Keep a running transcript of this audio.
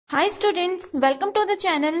Hi students, welcome to the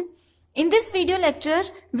channel. In this video lecture,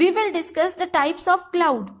 we will discuss the types of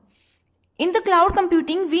cloud. In the cloud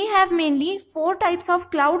computing, we have mainly 4 types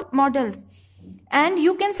of cloud models and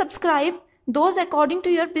you can subscribe those according to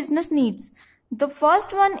your business needs. The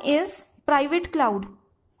first one is private cloud.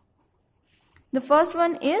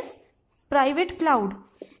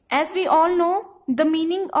 As we all know the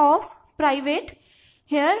meaning of private,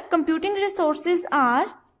 here computing resources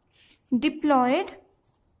are deployed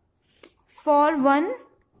for one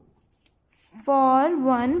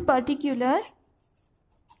particular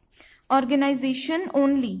organization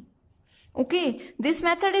only. Okay, this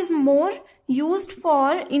method is more used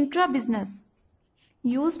for intra-business.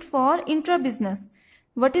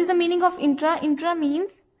 What is the meaning of intra? Intra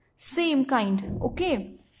means same kind.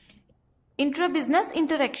 Okay, intra-business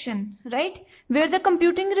interaction, right? Where the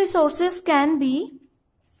computing resources can be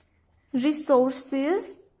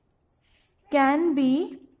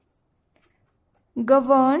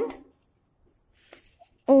governed,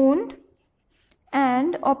 owned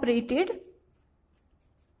and operated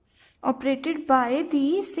by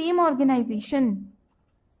the same organization.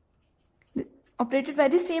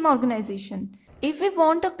 If we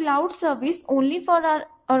want a cloud service only for our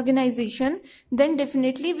organization, then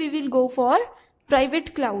definitely we will go for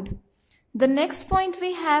private cloud. The next point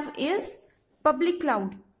we have is public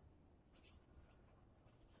cloud.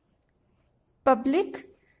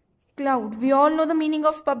 We all know the meaning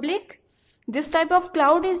of public. This type of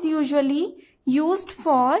cloud is usually used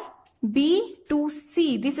for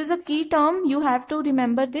B2C. This is a key term. You have to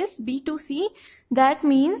remember this. B2C. That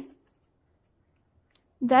means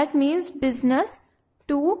business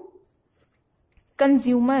to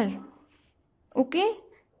consumer. Okay.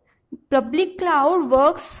 Public cloud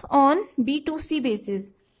works on B2C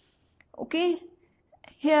basis. Okay.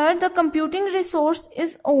 Here the computing resource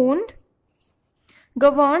is owned,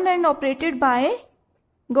 governed and operated by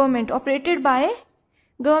government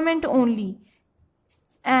only.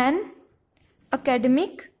 An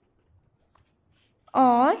academic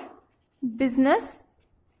or business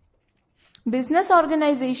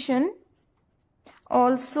organization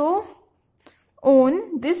also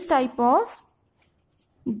own this type of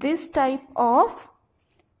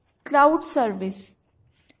cloud service,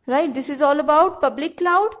 right? This is all about public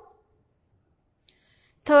cloud.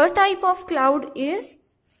 Third type of cloud is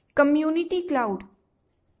community cloud.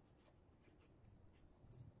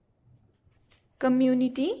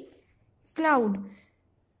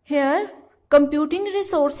 Here, computing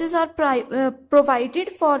resources are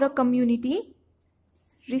provided for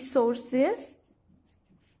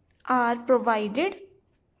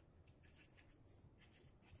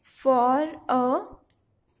a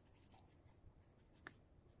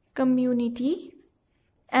community.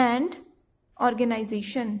 And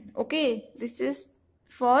organization. Okay, this is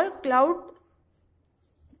for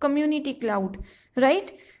community cloud,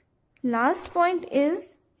 right? Last point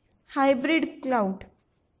is hybrid cloud.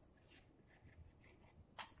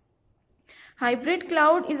 Hybrid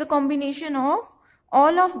cloud is a combination of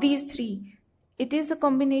all of these three. It is a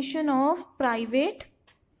combination of private,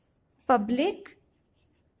 public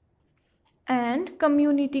and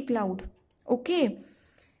community cloud. Okay.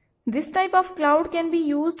 This type of cloud can be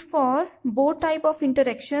used for both type of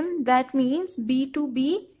interaction. That means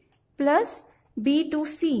B2B plus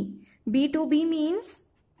B2C. B2B means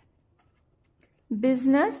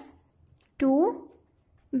business to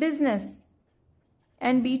business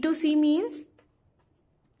and B2C means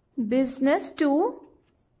business to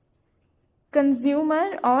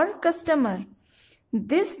consumer or customer.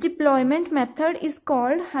 This deployment method is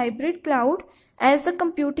called hybrid cloud as the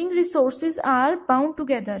computing resources are bound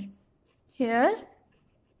together. Here,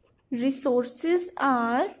 resources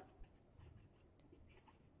are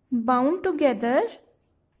bound together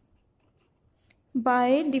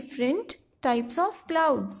by different types of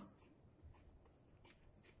clouds.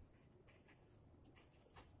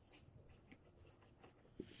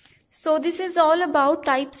 So this is all about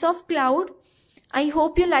types of cloud. I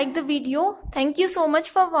hope you like the video. Thank you so much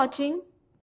for watching.